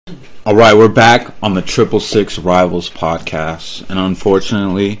All right, we're back on the 666 Rivals podcast, and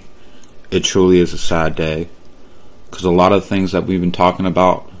unfortunately, it truly is a sad day because a lot of things that we've been talking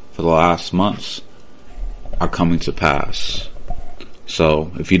about for the last months are coming to pass.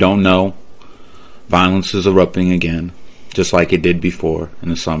 So, if you don't know, violence is erupting again, just like it did before in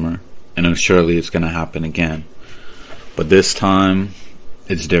the summer, and surely it's going to happen again. But this time,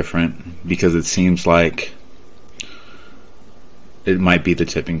 it's different because it seems like it might be the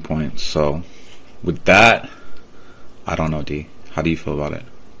tipping point. So, with that, I don't know, D. How do you feel about it?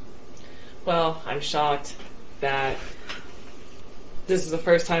 Well, I'm shocked that this is the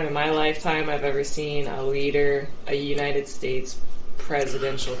first time in my lifetime I've ever seen a leader, a United States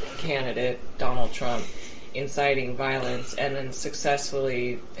presidential candidate, Donald Trump, inciting violence and then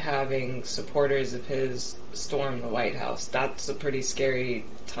successfully having supporters of his storm the White House. That's a pretty scary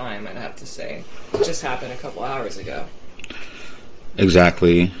time, I'd have to say. It just happened a couple hours ago.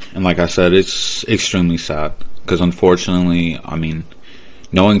 Exactly. And like I said, it's extremely sad because unfortunately,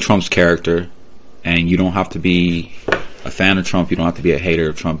 knowing Trump's character, and you don't have to be a fan of Trump, you don't have to be a hater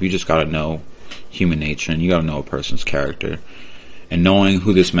of Trump, you just gotta know human nature and you gotta know a person's character. And knowing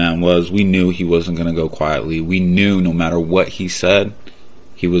who this man was, we knew he wasn't gonna go quietly. We knew no matter what he said,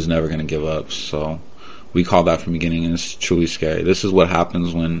 he was never gonna give up. So we called that from the beginning, and it's truly scary. This is what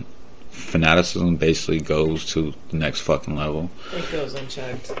happens when fanaticism basically goes to the next fucking level. It goes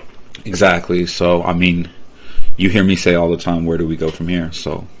unchecked. Exactly. So, you hear me say all the time, where do we go from here?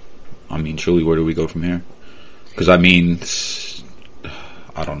 So, truly, where do we go from here? Because, I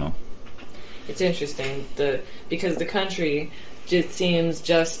don't know. It's interesting, because the country just seems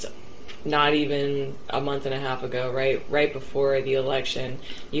just not even a month and a half ago, right before the election,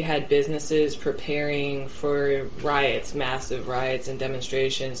 you had businesses preparing for riots, massive riots and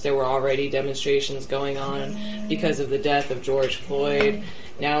demonstrations. There were already demonstrations going on because of the death of George Floyd.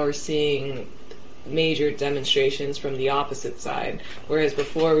 Now we're seeing major demonstrations from the opposite side, whereas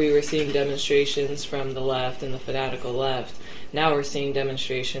before we were seeing demonstrations from the left and the fanatical left. Now we're seeing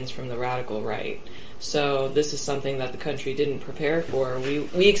demonstrations from the radical right. So this is something that the country didn't prepare for.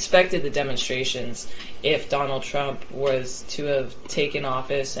 We expected the demonstrations if Donald Trump was to have taken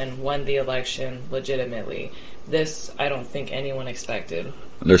office and won the election legitimately. This, I don't think anyone expected.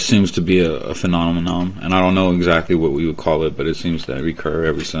 There seems to be a phenomenon, and I don't know exactly what we would call it, but it seems to recur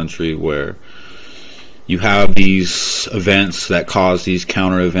every century, where you have these events that cause these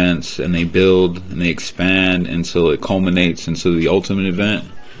counter events, and they build and they expand until it culminates into the ultimate event.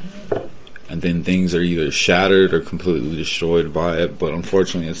 And then things are either shattered or completely destroyed by it. But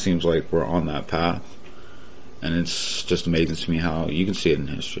unfortunately, it seems like we're on that path. And it's just amazing to me how you can see it in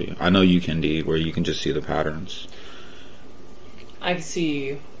history. I know you can, D, where you can just see the patterns. I can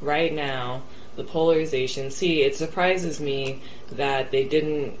see right now the polarization. See, it surprises me that they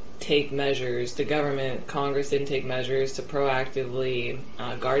didn't take measures, the government, Congress didn't take measures to proactively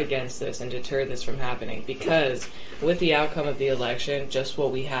guard against this and deter this from happening, because with the outcome of the election, just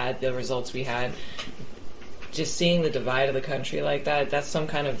what we had, the results we had, just seeing the divide of the country like that, that's some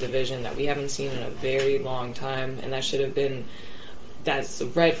kind of division that we haven't seen in a very long time, and that should have been, that's a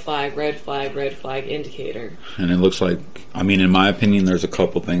red flag indicator. And it looks like, in my opinion, there's a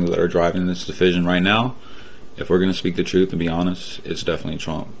couple things that are driving this division right now. If we're going to speak the truth and be honest, it's definitely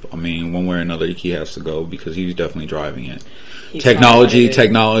Trump. One way or another, he has to go because he's definitely driving it.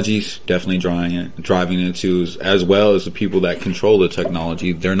 Technology's definitely driving it too, as well as the people that control the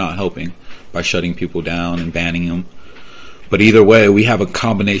technology. They're not helping by shutting people down and banning them. But either way, we have a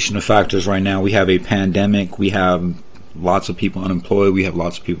combination of factors right now. We have a pandemic. We have lots of people unemployed. We have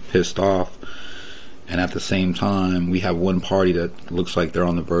lots of people pissed off. And at the same time, we have one party that looks like they're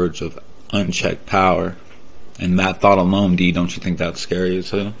on the verge of unchecked power. And that thought alone, D, don't you think that's scary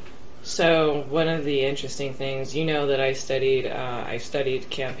as hell? So one of the interesting things, you know that I studied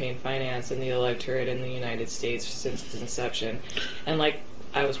campaign finance and the electorate in the United States since its inception. And like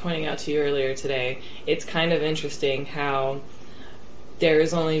I was pointing out to you earlier today, it's kind of interesting how there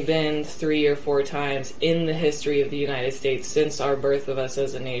has only been 3 or 4 times in the history of the United States since our birth of us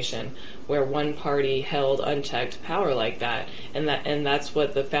as a nation where one party held unchecked power like that. And that's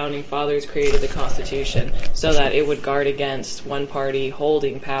what the founding fathers created the Constitution, so that it would guard against one party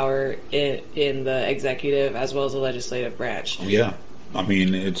holding power in the executive as well as the legislative branch. Yeah.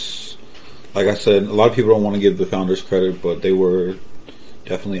 It's like I said, a lot of people don't want to give the founders credit, but they were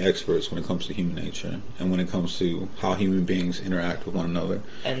definitely experts when it comes to human nature and when it comes to how human beings interact with one another.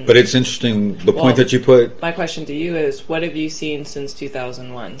 But it's interesting, the point that you put. My question to you is, what have you seen since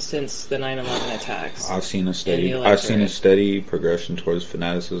 2001, since the 9/11 attacks? I've seen a steady progression towards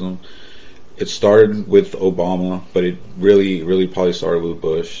fanaticism. it started with Obama, but it really probably started with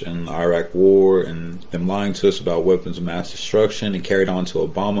Bush and the Iraq War and them lying to us about weapons of mass destruction, and carried on to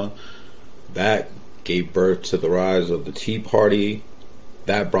Obama. That gave birth to the rise of the Tea Party.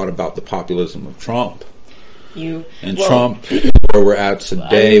 That brought about the populism of Trump. Trump, where we're at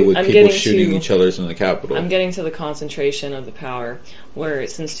today, with people shooting each other in the Capitol. I'm getting to the concentration of the power, where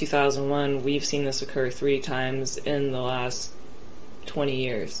since 2001, we've seen this occur 3 times in the last 20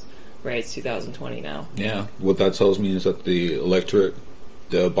 years. Right, it's 2020 now. Yeah, what that tells me is that the electorate,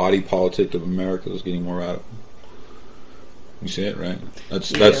 the body politic of America is getting more radical. You see it, right?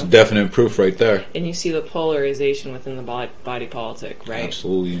 That's definite proof right there. And you see the polarization within the body politic, right?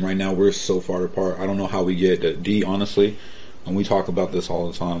 Absolutely. Right now, we're so far apart. I don't know how we get honestly, and we talk about this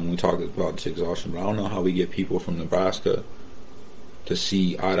all the time. We talk about this exhaustion, but I don't know how we get people from Nebraska to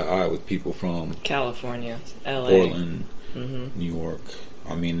see eye to eye with people from California, LA, Portland, New York.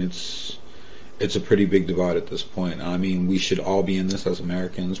 I mean, it's a pretty big divide at this point. I mean, we should all be in this as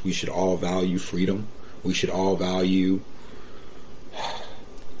Americans. We should all value freedom. We should all value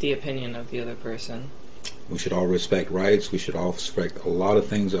the opinion of the other person. We should all respect rights. We should all respect a lot of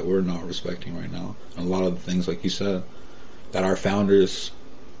things that we're not respecting right now. And a lot of the things, like you said, that our founders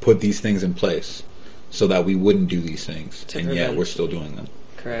put these things in place so that we wouldn't do these things. And yet we're still doing them.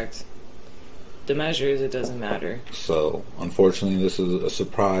 Correct. The measures, it doesn't matter. So, unfortunately, this is a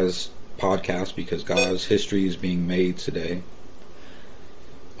surprise podcast because, guys, history is being made today.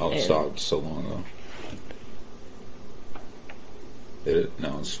 Oh, it stopped so long ago. Did it?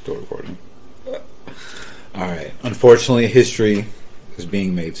 No, it's still recording. Alright. Unfortunately, history is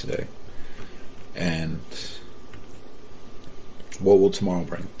being made today. And what will tomorrow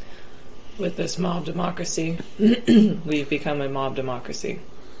bring? With this mob democracy, we've become a mob democracy.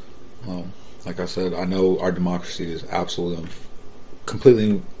 Well, like I said, I know our democracy is absolutely,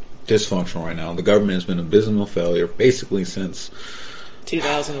 completely dysfunctional right now. The government has been an abysmal failure basically since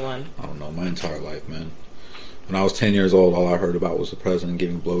 2001. I don't know, my entire life, man. When I was 10 years old, all I heard about was the president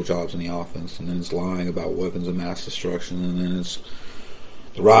giving blowjobs in the office, and then it's lying about weapons of mass destruction, and then it's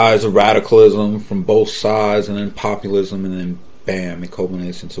the rise of radicalism from both sides, and then populism, and then bam, it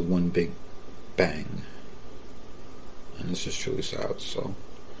culminates into one big bang. And it's just truly sad. So,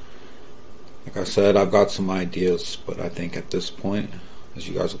 like I said, I've got some ideas, but I think at this point, as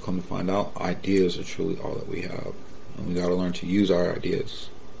you guys will come to find out, ideas are truly all that we have, and we got to learn to use our ideas,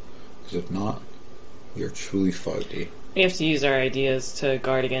 because if not, we are truly fucked. We have to use our ideas to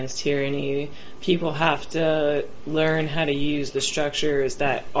guard against tyranny. People have to learn how to use the structures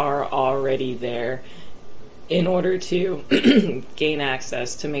that are already there in order to gain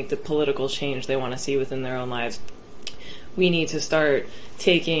access to make the political change they want to see within their own lives. We need to start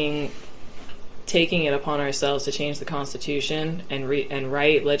taking it upon ourselves to change the Constitution and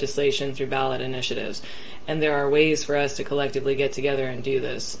write legislation through ballot initiatives. And there are ways for us to collectively get together and do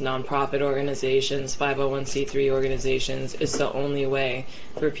this. Nonprofit organizations, 501c3 organizations is the only way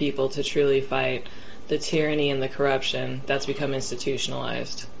for people to truly fight the tyranny and the corruption that's become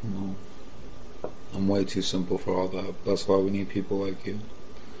institutionalized. No. I'm way too simple for all that. That's why we need people like you.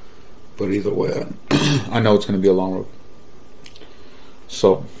 But either way, I know it's going to be a long road.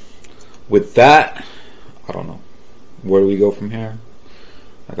 So, with that, I don't know. Where do we go from here?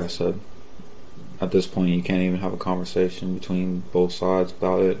 Like I said, at this point, you can't even have a conversation between both sides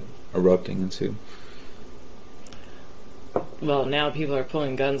without it erupting into. Well, now people are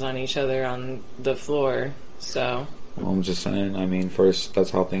pulling guns on each other on the floor, so. Well, I'm just saying, I mean, first, that's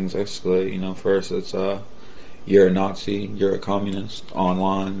how things escalate. You know, first it's, you're a Nazi, you're a communist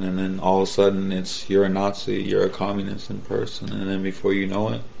online, and then all of a sudden it's, you're a Nazi, you're a communist in person, and then before you know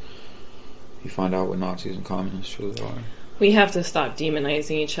it, you find out what Nazis and communists truly are. We have to stop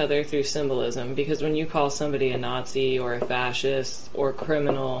demonizing each other through symbolism, because when you call somebody a Nazi or a fascist or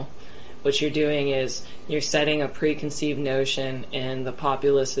criminal, what you're doing is you're setting a preconceived notion in the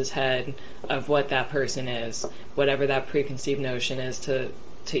populace's head of what that person is, whatever that preconceived notion is, to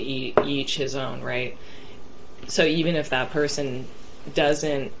each his own, right? So even if that person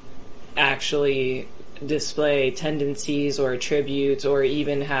doesn't actually display tendencies or attributes or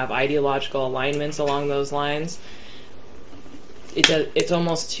even have ideological alignments along those lines, it's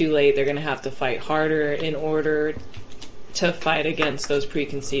almost too late. They're going to have to fight harder in order to fight against those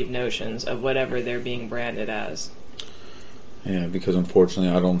preconceived notions of whatever they're being branded as. Yeah, because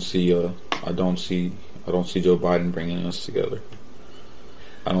unfortunately, I don't see Joe Biden bringing us together.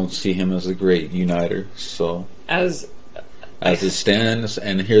 I don't see him as a great uniter. So as it stands,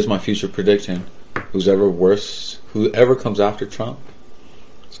 and here's my future prediction: whoever comes after Trump,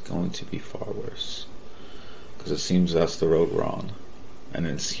 it's going to be far worse. Because it seems that's the road we're on. and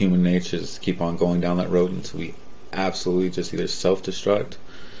it's human nature just to keep on going down that road until we absolutely just either self-destruct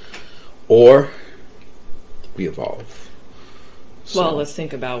or we evolve. So, Well, let's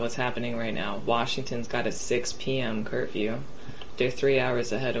think about what's happening right now. Washington's got a 6 p.m. curfew. They're 3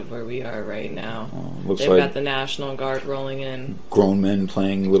 hours ahead of where we are right now. looks They've like got the National Guard rolling in. grown men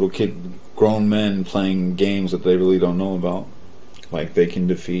playing games that they really don't know about. Like they can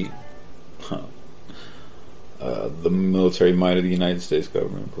defeat the military might of the United States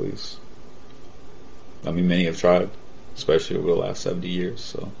government, please. I mean, many have tried, especially over the last 70 years.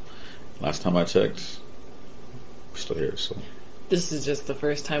 So, last time I checked, we're still here. So, This is just the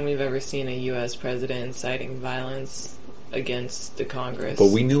first time we've ever seen a U.S. president inciting violence against the Congress. but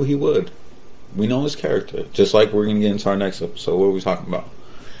we knew he would. We know his character. Just like we're gonna get into our next episode. What are we talking about?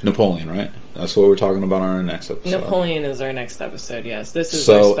 Napoleon, right? That's what we're talking about on our next episode. Napoleon is our next episode. Yes, this is.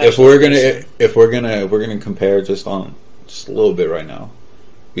 So our if special we're gonna compare just a little bit right now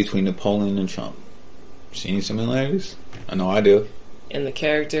between Napoleon and Trump. See any similarities? I know I do. in the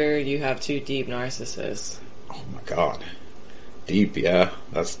character, you have two deep narcissists. Oh my god, deep. Yeah,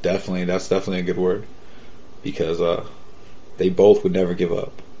 that's definitely a good word because they both would never give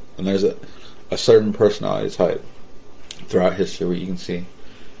up. And there's a certain personality type throughout history where you can see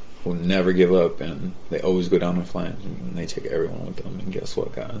who never give up and they always go down in flames and they take everyone with them. And guess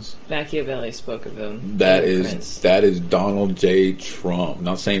what, guys? Machiavelli spoke of him. That in is Prince. that is Donald J. Trump.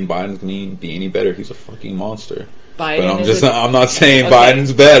 Not saying Biden's gonna be any better. He's a fucking monster. Biden But is I'm not saying Okay.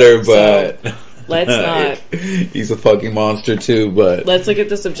 Biden's better, but So, let's not. he's a fucking monster too. But Let's look at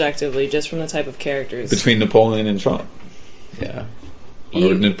this objectively, just from the type of characters. between Napoleon and Trump, yeah, or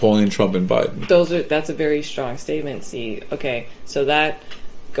You- Napoleon, Trump, and Biden. That's a very strong statement. See, okay, so that,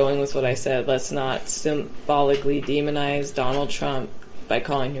 going with what I said, let's not symbolically demonize Donald Trump by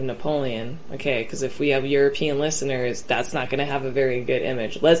calling him Napoleon, okay? Because if we have European listeners, that's not going to have a very good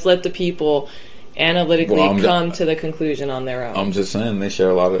image. Let's let the people analytically Well, come to the conclusion on their own. I'm just saying they share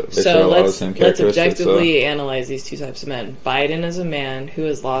a lot of the So same let's characteristics. objectively analyze these two types of men. Biden is a man who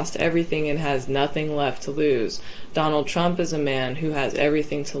has lost everything and has nothing left to lose. Donald Trump is a man who has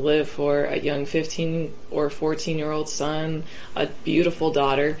everything to live for, a young 15 or 14-year-old son, a beautiful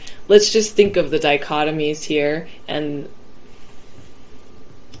daughter. Let's just think of the dichotomies here and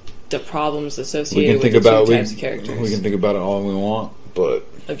the problems we associated can think with the about two types of characters. we can think about it all we want, but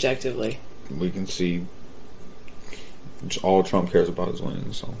objectively. we can see just all Trump cares about is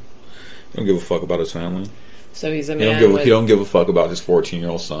winning. So he don't give a fuck about his family. So he's a He man he don't give a fuck about his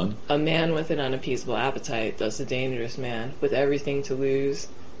 14-year-old son. a man with an unappeasable appetite, thus a dangerous man, with everything to lose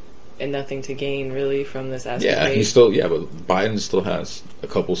and nothing to gain, really, from this escapade. But Biden still has a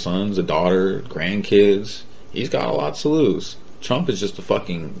couple sons, a daughter, grandkids. He's got a lot to lose. Trump is just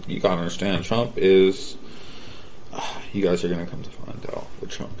you gotta understand, Trump is, you guys are gonna come to find out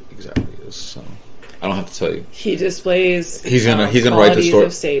what Trump exactly is, so I don't have to tell you. He displays He's gonna write the qualities story.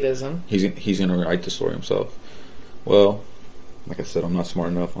 of sadism. He's gonna write the story himself. Well, like I said, I'm not smart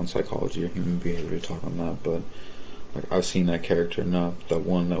enough on psychology or human behavior to talk on that, but like I've seen that character enough. That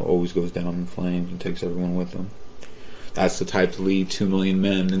one that always goes down in flames and takes everyone with him. That's the type to lead 2 million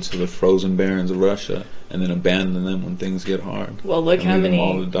men into the frozen barrens of Russia and then abandon them when things get hard. Well, look and how leave them many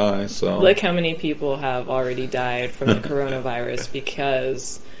all to die. So look how many people have already died from the coronavirus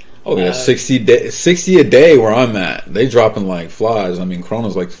because oh yeah, 60 a day where I'm at. They dropping like flies. I mean,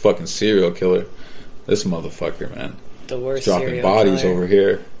 Corona's like the fucking serial killer. This motherfucker, man, the worst dropping serial bodies killer. over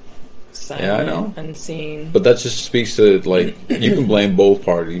here. Silent, Yeah, I know. unseen. But that just speaks to, like, you can blame both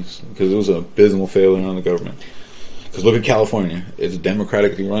parties because it was an abysmal failure on the government. Because look at California. It's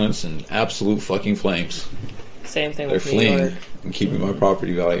democratically run. It's in absolute fucking flames. Same thing They're with New fleeing York. and keeping my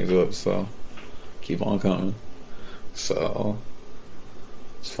property values up, so keep on coming. So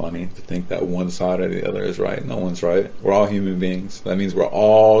it's funny to think that one side or the other is right. No one's right. We're all human beings. That means we're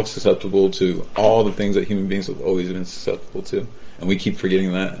all susceptible to all the things that human beings have always been susceptible to. And we keep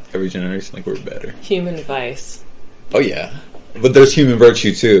forgetting that every generation, like we're better. Human vice. Oh yeah, but there's human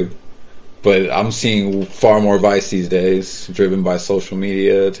virtue too. But I'm seeing far more vice these days, driven by social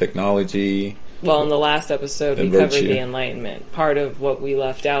media, technology. Well, in the last episode, we And covered virtue. the Enlightenment. Part of what we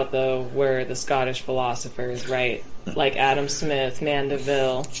left out, though, were the Scottish philosophers, right? Like Adam Smith,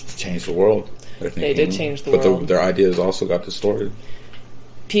 Mandeville. Changed the world. They did change the but world. their ideas also got distorted.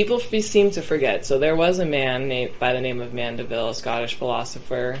 People seem to forget. So there was a man by the name of Mandeville, a Scottish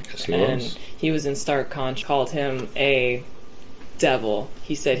philosopher. Yes, he and was. he was in stark contrast. Called him a devil.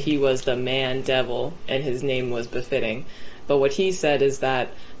 He said he was the man devil, and his name was befitting. But what he said is that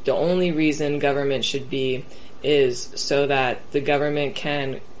the only reason government should be is so that the government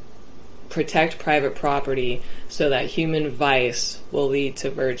can protect private property so that human vice will lead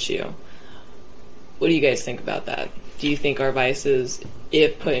to virtue. What do you guys think about that? Do you think our vices,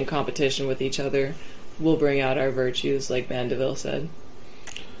 if put in competition with each other, will bring out our virtues, like Mandeville said?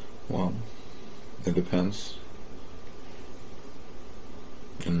 Well, it depends.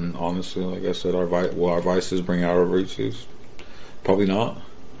 And honestly, like I said, will our vices bring out our virtues? Probably not.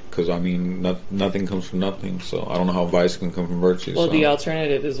 Because, I mean, nothing comes from nothing. So I don't know how vice can come from virtue. Well, so. the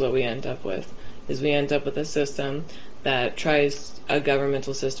alternative is what we end up with. Is we end up with a system that tries, a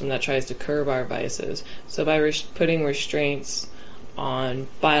governmental system that tries to curb our vices. So by putting restraints on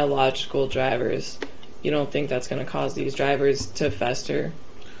biological drivers, you don't think that's going to cause these drivers to fester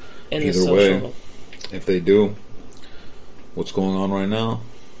in the social... Either way, if they do, what's going on right now?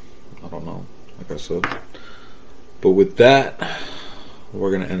 I don't know, like I said. But with that,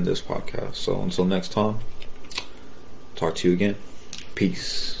 we're going to end this podcast. So until next time, talk to you again.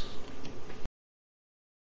 Peace.